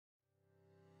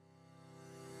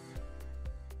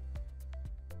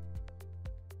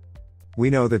We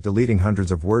know that deleting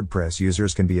hundreds of WordPress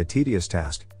users can be a tedious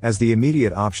task, as the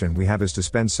immediate option we have is to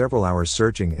spend several hours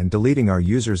searching and deleting our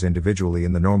users individually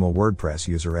in the normal WordPress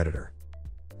user editor.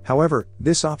 However,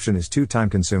 this option is too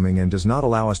time-consuming and does not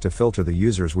allow us to filter the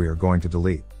users we are going to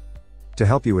delete. To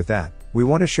help you with that, we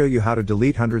want to show you how to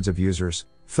delete hundreds of users,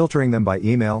 filtering them by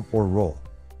email or role.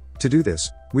 To do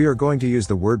this, we are going to use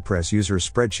the WordPress User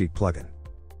Spreadsheet plugin.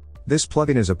 This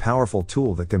plugin is a powerful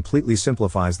tool that completely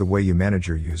simplifies the way you manage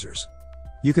your users.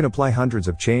 You can apply hundreds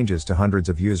of changes to hundreds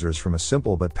of users from a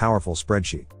simple but powerful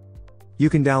spreadsheet. You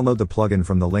can download the plugin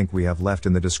from the link we have left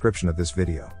in the description of this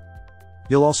video.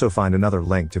 You'll also find another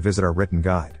link to visit our written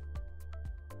guide.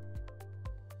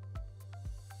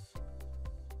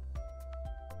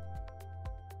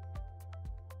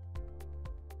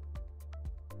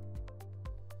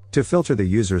 To filter the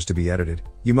users to be edited,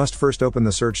 you must first open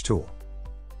the search tool.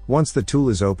 Once the tool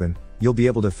is open, you'll be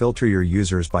able to filter your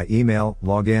users by email,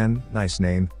 login, nice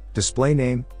name, display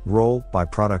name, role, by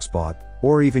products bought,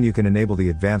 or even you can enable the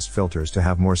advanced filters to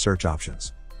have more search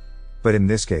options. But in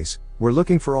this case, we're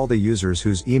looking for all the users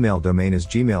whose email domain is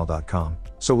gmail.com,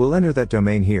 so we'll enter that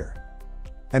domain here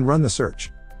and run the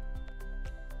search.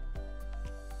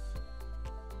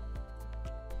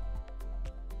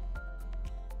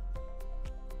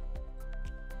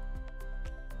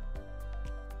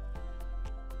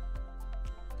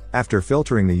 After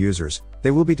filtering the users,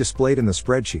 they will be displayed in the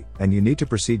spreadsheet, and you need to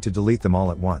proceed to delete them all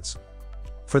at once.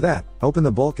 For that, open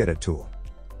the Bulk Edit tool.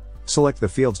 Select the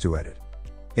fields to edit.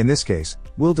 In this case,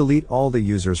 we'll delete all the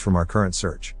users from our current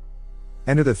search.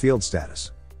 Enter the field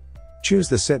status. Choose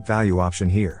the Set Value option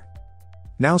here.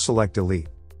 Now select Delete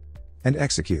and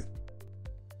execute.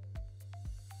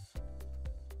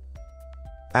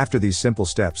 After these simple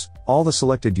steps, all the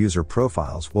selected user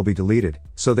profiles will be deleted,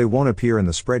 so they won't appear in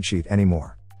the spreadsheet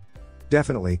anymore.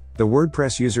 Definitely, the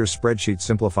WordPress user spreadsheet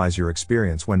simplifies your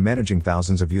experience when managing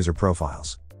thousands of user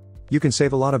profiles. You can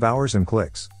save a lot of hours and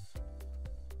clicks.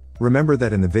 Remember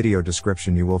that in the video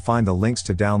description you will find the links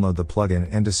to download the plugin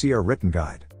and to see our written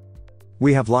guide.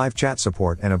 We have live chat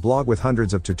support and a blog with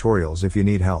hundreds of tutorials if you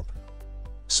need help.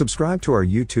 Subscribe to our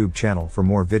YouTube channel for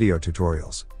more video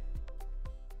tutorials.